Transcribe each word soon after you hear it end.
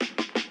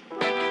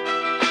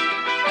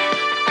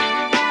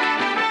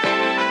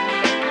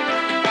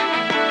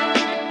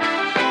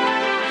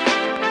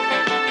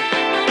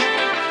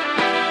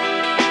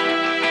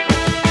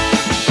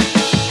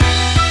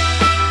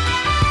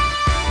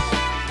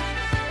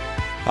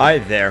Hi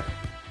there.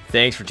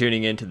 Thanks for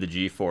tuning in to the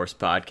G-Force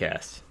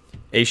Podcast,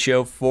 a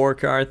show for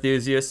car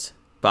enthusiasts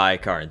by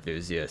car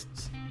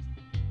enthusiasts.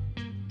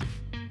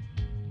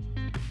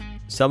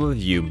 Some of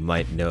you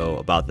might know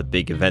about the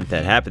big event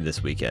that happened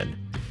this weekend.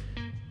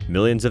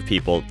 Millions of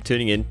people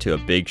tuning in to a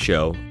big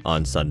show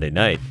on Sunday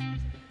night.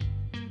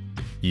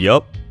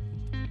 Yup,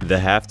 the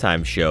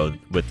halftime show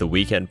with The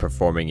Weeknd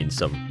performing in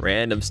some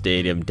random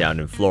stadium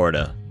down in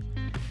Florida.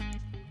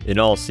 In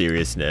all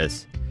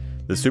seriousness,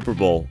 the Super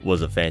Bowl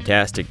was a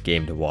fantastic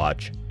game to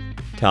watch.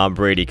 Tom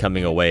Brady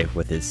coming away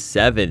with his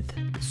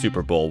 7th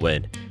Super Bowl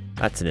win.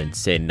 That's an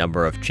insane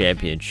number of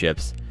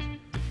championships.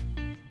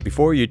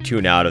 Before you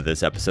tune out of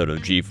this episode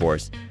of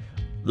G-Force,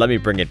 let me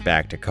bring it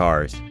back to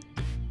cars.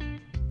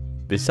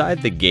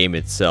 Beside the game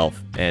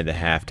itself and the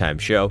halftime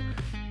show,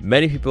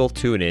 many people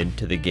tune in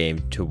to the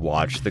game to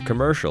watch the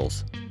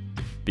commercials.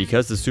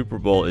 Because the Super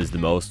Bowl is the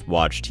most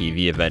watched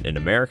TV event in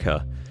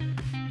America,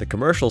 the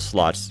commercial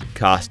slots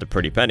cost a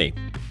pretty penny,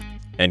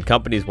 and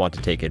companies want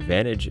to take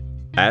advantage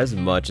as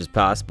much as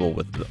possible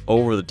with the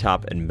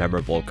over-the-top and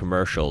memorable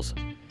commercials.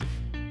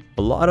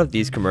 A lot of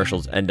these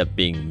commercials end up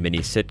being mini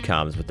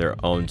sitcoms with their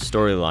own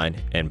storyline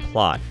and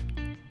plot.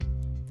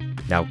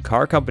 Now,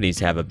 car companies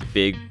have a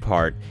big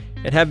part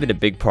and have been a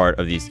big part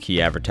of these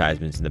key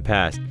advertisements in the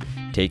past,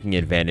 taking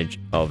advantage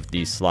of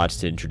these slots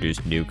to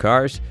introduce new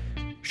cars,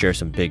 share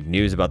some big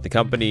news about the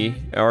company,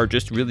 or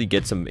just really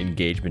get some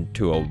engagement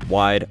to a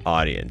wide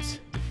audience.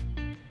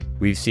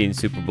 We've seen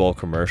Super Bowl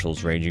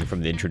commercials ranging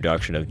from the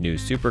introduction of new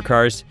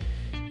supercars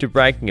to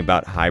bragging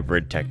about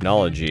hybrid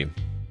technology.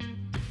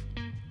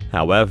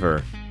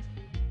 However,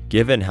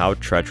 given how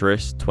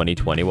treacherous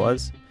 2020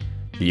 was,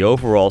 the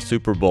overall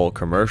Super Bowl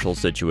commercial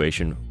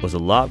situation was a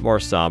lot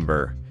more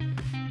somber,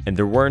 and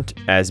there weren't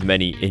as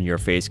many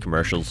in-your-face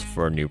commercials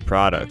for new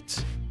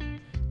products.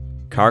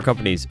 Car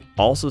companies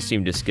also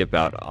seem to skip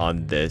out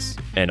on this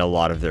and a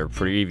lot of their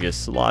previous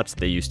slots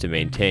they used to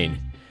maintain,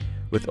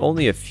 with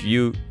only a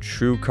few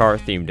true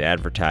car-themed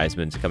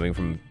advertisements coming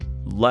from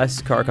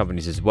less car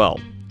companies as well.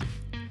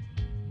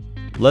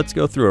 Let's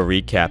go through a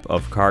recap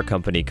of car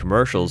company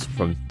commercials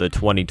from the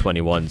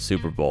 2021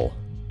 Super Bowl.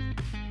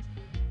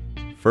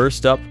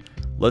 First up,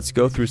 let's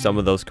go through some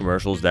of those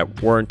commercials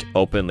that weren't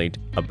openly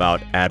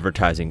about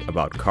advertising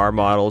about car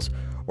models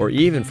or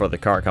even for the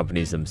car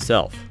companies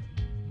themselves.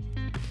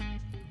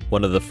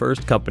 One of the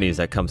first companies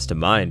that comes to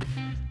mind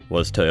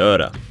was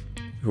Toyota,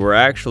 who were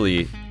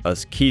actually a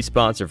key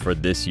sponsor for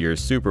this year's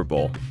Super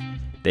Bowl.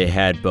 They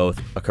had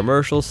both a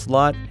commercial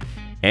slot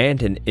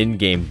and an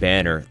in-game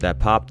banner that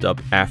popped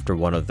up after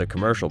one of the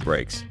commercial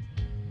breaks.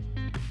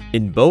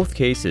 In both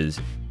cases,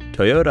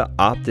 Toyota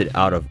opted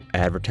out of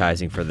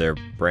advertising for their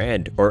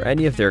brand or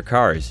any of their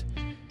cars,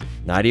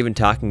 not even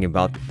talking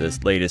about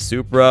this latest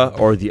Supra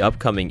or the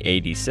upcoming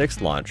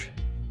AD6 launch.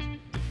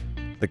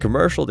 The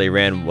commercial they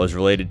ran was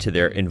related to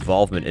their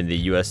involvement in the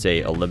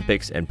USA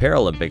Olympics and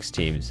Paralympics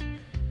teams,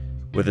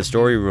 with the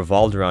story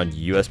revolved around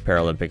US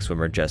Paralympic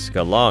swimmer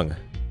Jessica Long.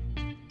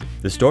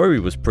 The story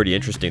was pretty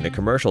interesting. The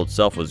commercial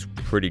itself was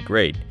pretty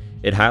great.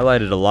 It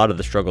highlighted a lot of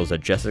the struggles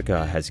that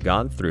Jessica has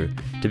gone through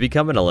to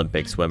become an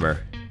Olympic swimmer.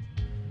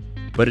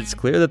 But it's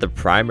clear that the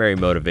primary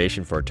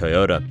motivation for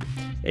Toyota,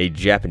 a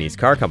Japanese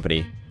car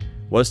company,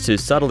 was to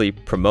subtly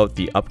promote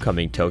the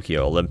upcoming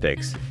Tokyo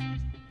Olympics.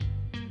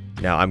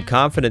 Now, I'm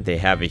confident they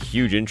have a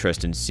huge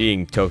interest in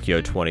seeing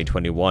Tokyo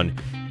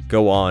 2021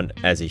 go on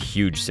as a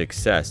huge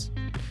success,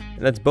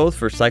 and that's both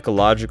for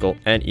psychological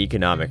and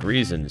economic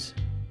reasons.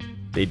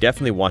 They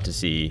definitely want to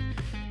see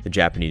the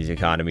Japanese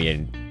economy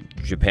and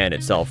Japan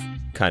itself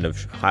kind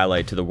of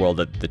highlight to the world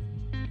that the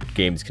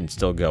games can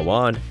still go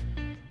on.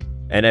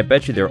 And I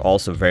bet you they're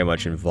also very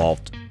much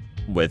involved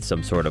with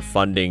some sort of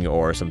funding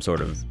or some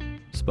sort of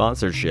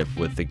sponsorship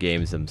with the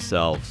games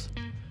themselves.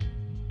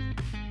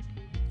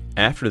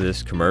 After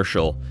this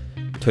commercial,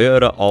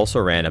 Toyota also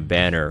ran a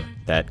banner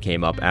that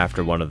came up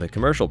after one of the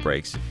commercial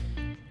breaks.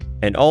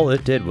 And all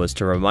it did was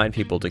to remind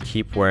people to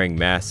keep wearing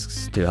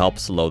masks to help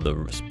slow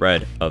the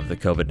spread of the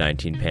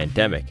COVID-19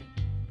 pandemic.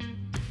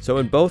 So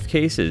in both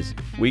cases,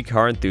 we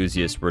car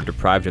enthusiasts were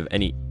deprived of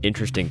any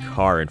interesting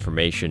car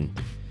information.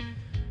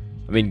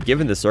 I mean,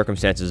 given the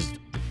circumstances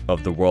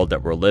of the world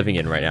that we're living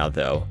in right now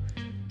though,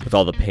 with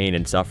all the pain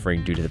and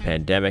suffering due to the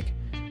pandemic,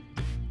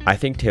 I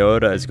think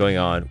Toyota is going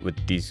on with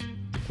these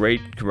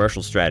great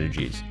commercial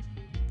strategies,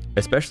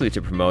 especially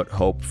to promote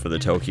hope for the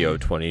Tokyo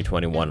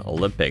 2021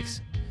 Olympics.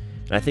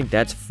 And I think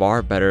that's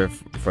far better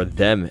for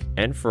them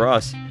and for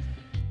us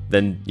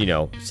than,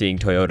 seeing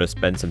Toyota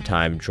spend some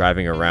time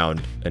driving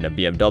around in a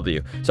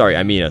BMW. Sorry,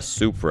 I mean a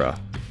Supra.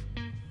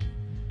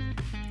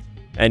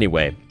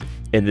 Anyway,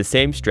 in the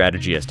same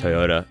strategy as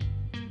Toyota,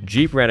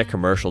 Jeep ran a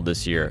commercial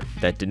this year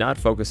that did not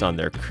focus on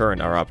their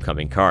current or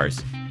upcoming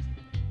cars.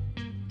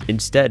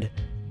 Instead,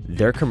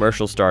 their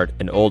commercial starred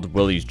an old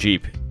Willys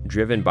Jeep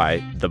driven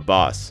by the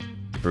boss,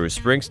 Bruce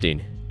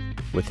Springsteen,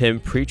 with him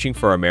preaching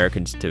for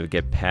Americans to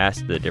get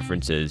past the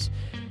differences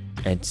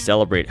and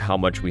celebrate how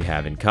much we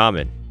have in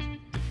common.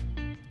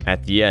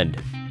 At the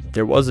end,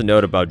 there was a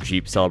note about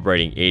Jeep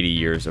celebrating 80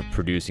 years of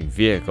producing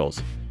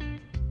vehicles,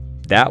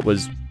 that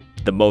was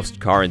the most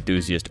car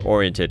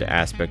enthusiast-oriented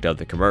aspect of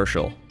the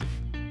commercial.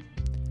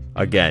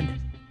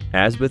 Again,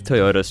 as with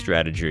Toyota's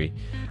strategy,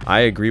 I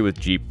agree with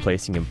Jeep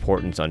placing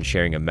importance on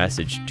sharing a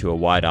message to a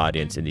wide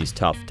audience in these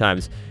tough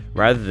times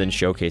rather than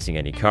showcasing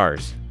any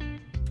cars.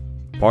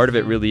 Part of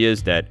it really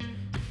is that,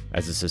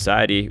 as a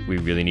society, we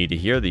really need to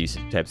hear these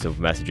types of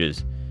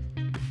messages.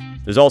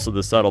 There's also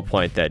the subtle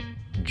point that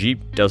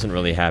Jeep doesn't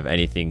really have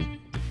anything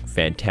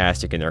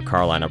fantastic in their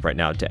car lineup right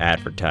now to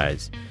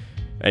advertise,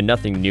 and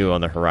nothing new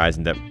on the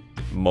horizon that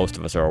most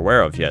of us are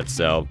aware of yet,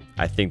 so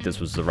I think this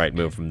was the right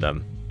move from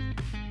them.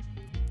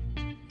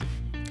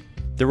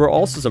 There were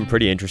also some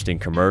pretty interesting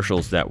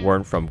commercials that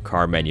weren't from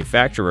car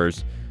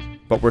manufacturers,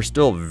 but were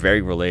still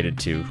very related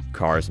to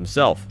cars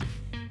themselves.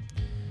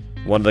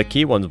 One of the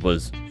key ones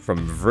was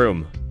from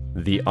Vroom,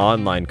 the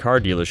online car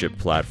dealership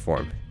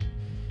platform.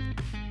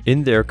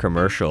 In their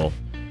commercial,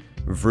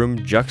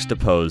 Vroom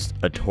juxtaposed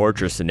a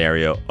torture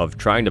scenario of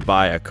trying to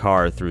buy a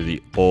car through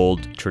the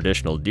old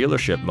traditional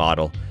dealership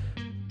model,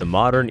 the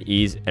modern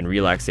ease and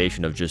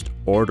relaxation of just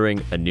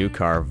ordering a new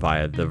car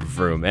via the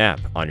Vroom app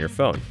on your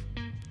phone.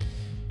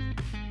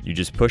 You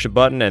just push a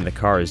button and the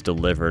car is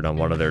delivered on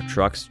one of their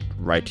trucks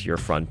right to your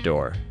front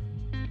door.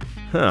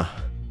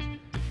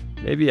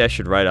 Maybe I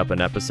should write up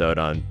an episode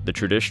on the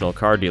traditional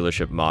car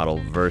dealership model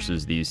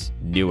versus these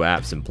new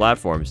apps and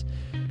platforms.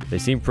 They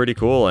seem pretty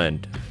cool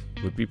and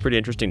would be pretty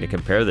interesting to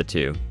compare the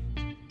two.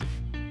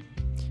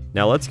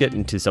 Now let's get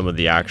into some of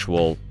the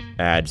actual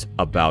ads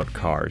about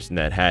cars and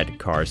that had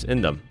cars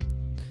in them.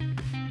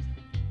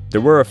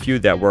 There were a few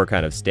that were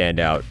kind of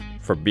standout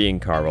for being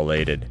car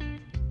related.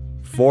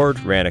 Ford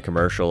ran a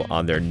commercial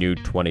on their new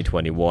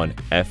 2021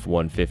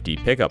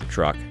 F-150 pickup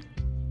truck.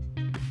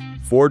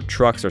 Ford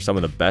trucks are some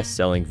of the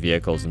best-selling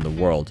vehicles in the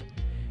world,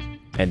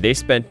 and they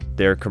spent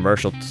their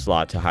commercial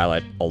slot to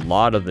highlight a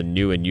lot of the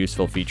new and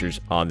useful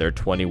features on their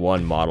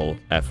 21 model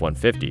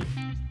F-150.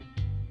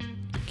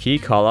 Key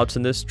callouts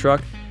in this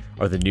truck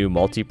are the new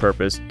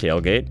multi-purpose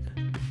tailgate,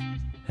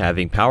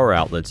 having power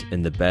outlets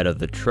in the bed of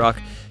the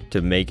truck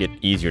to make it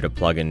easier to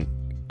plug in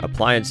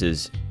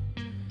appliances,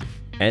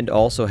 and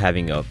also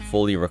having a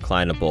fully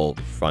reclinable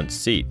front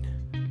seat.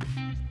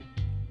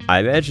 I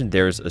imagine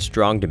there's a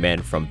strong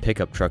demand from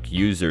pickup truck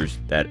users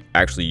that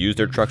actually use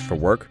their trucks for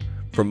work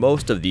for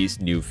most of these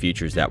new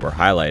features that were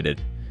highlighted.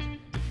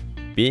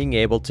 Being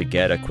able to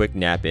get a quick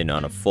nap in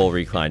on a full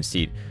reclined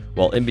seat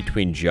while in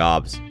between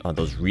jobs on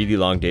those really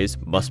long days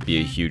must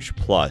be a huge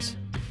plus.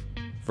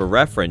 For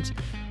reference,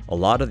 a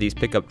lot of these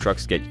pickup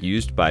trucks get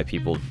used by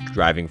people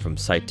driving from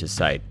site to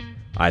site,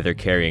 either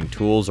carrying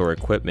tools or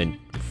equipment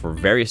for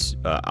various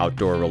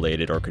outdoor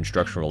related or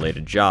construction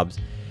related jobs,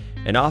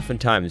 and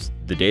oftentimes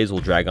the days will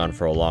drag on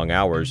for long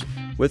hours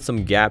with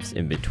some gaps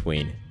in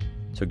between.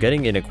 So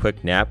getting in a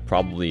quick nap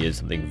probably is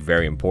something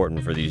very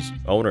important for these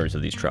owners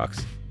of these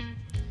trucks.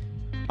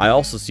 I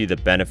also see the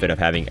benefit of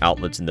having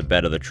outlets in the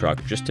bed of the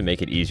truck just to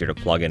make it easier to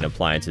plug in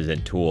appliances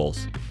and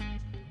tools.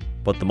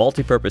 But the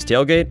multi-purpose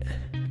tailgate?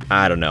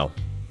 I don't know.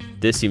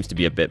 This seems to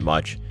be a bit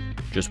much.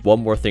 Just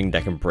one more thing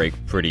that can break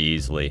pretty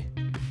easily.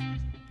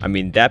 I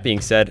mean, that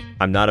being said,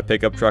 I'm not a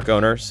pickup truck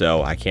owner,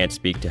 so I can't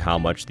speak to how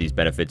much these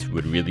benefits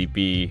would really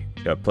be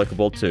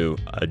applicable to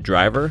a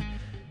driver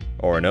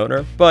or an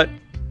owner, but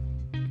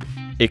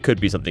it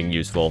could be something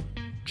useful,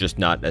 just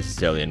not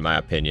necessarily in my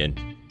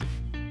opinion.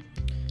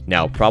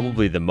 Now,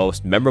 probably the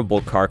most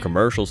memorable car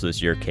commercials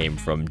this year came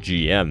from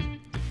GM,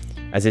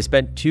 as they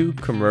spent 2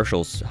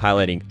 commercials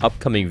highlighting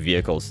upcoming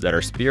vehicles that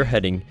are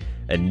spearheading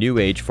a new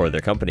age for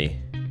their company.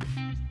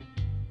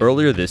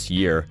 Earlier this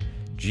year,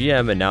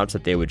 GM announced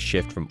that they would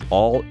shift from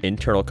all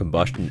internal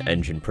combustion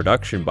engine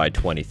production by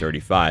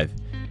 2035,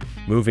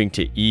 moving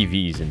to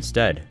EVs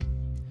instead.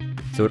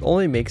 So it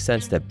only makes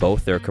sense that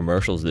both their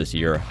commercials this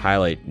year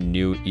highlight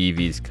new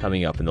EVs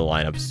coming up in the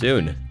lineup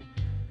soon.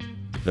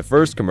 The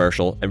first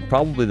commercial, and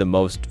probably the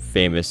most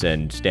famous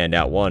and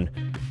standout one,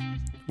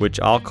 which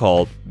I'll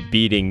call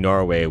Beating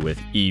Norway with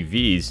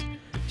EVs,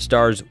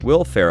 stars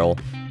Will Ferrell,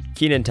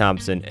 Kenan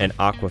Thompson, and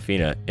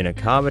Awkwafina in a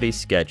comedy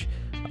sketch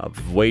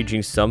of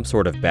waging some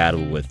sort of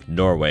battle with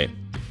Norway.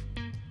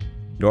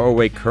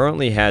 Norway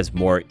currently has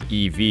more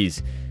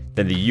EVs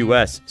than the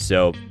US,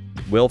 so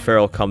Will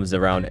Ferrell comes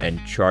around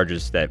and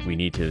charges that we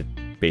need to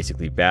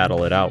basically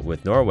battle it out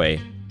with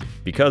Norway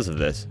because of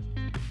this.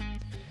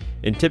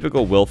 In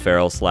typical Will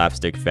Ferrell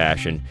slapstick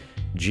fashion,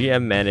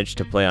 GM managed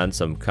to play on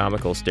some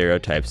comical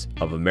stereotypes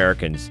of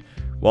Americans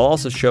while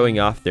also showing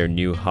off their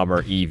new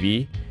Hummer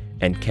EV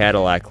and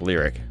Cadillac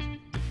Lyriq,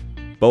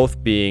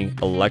 both being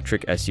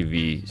electric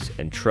SUVs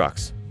and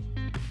trucks.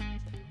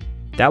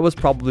 That was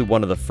probably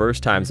one of the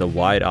first times a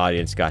wide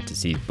audience got to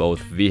see both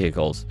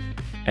vehicles,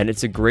 and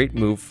it's a great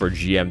move for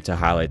GM to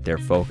highlight their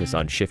focus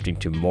on shifting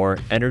to more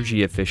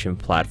energy-efficient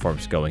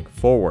platforms going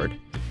forward.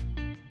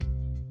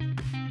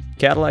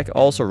 Cadillac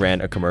also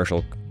ran a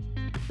commercial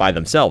by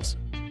themselves.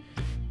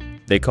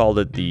 They called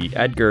it the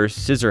Edgar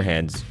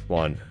Scissorhands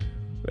one,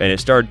 and it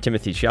starred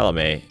Timothée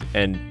Chalamet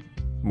and,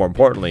 more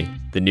importantly,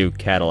 the new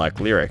Cadillac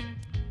Lyriq.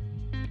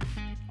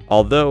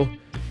 Although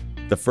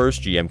the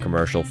first GM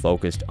commercial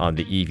focused on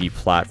the EV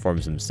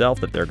platforms themselves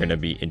that they're going to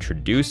be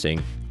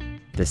introducing,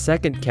 the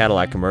second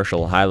Cadillac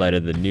commercial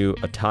highlighted the new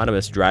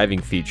autonomous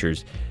driving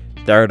features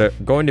that are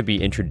going to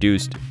be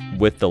introduced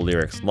with the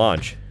Lyriq's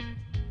launch.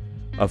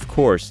 Of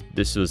course,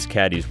 this was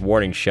Caddy's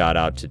warning shot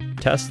out to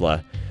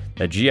Tesla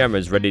that GM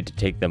is ready to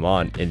take them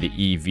on in the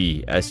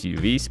EV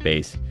SUV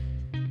space,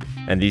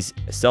 and these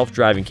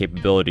self-driving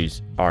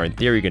capabilities are in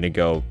theory going to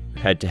go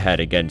head-to-head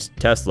against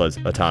Tesla's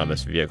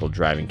autonomous vehicle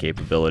driving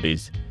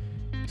capabilities.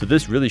 So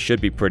this really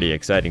should be pretty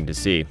exciting to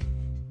see.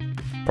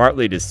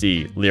 Partly to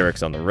see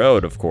Lyriq on the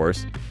road, of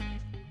course,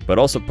 but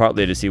also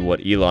partly to see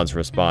what Elon's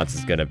response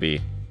is going to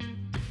be.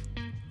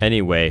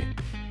 Anyway,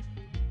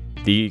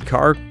 the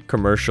car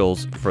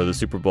commercials for the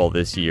Super Bowl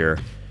this year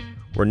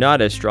were not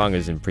as strong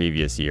as in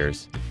previous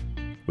years,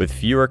 with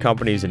fewer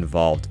companies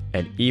involved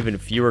and even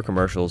fewer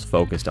commercials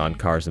focused on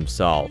cars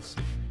themselves.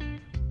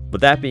 But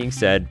that being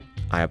said,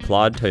 I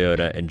applaud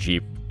Toyota and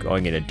Jeep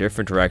going in a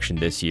different direction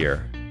this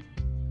year,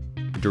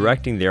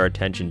 directing their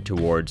attention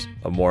towards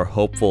a more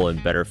hopeful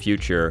and better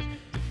future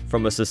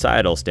from a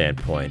societal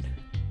standpoint.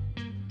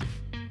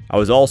 I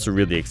was also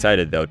really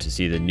excited though to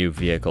see the new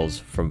vehicles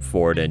from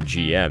Ford and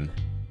GM.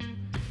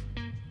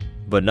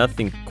 But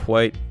nothing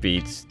quite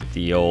beats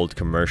the old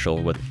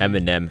commercial with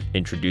Eminem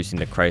introducing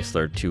the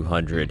Chrysler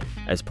 200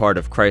 as part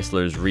of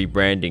Chrysler's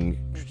rebranding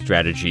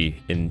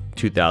strategy in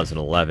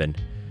 2011.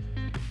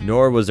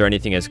 Nor was there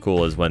anything as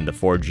cool as when the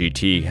Ford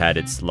GT had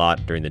its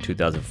slot during the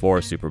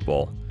 2004 Super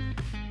Bowl.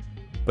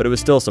 But it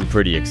was still some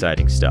pretty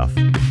exciting stuff.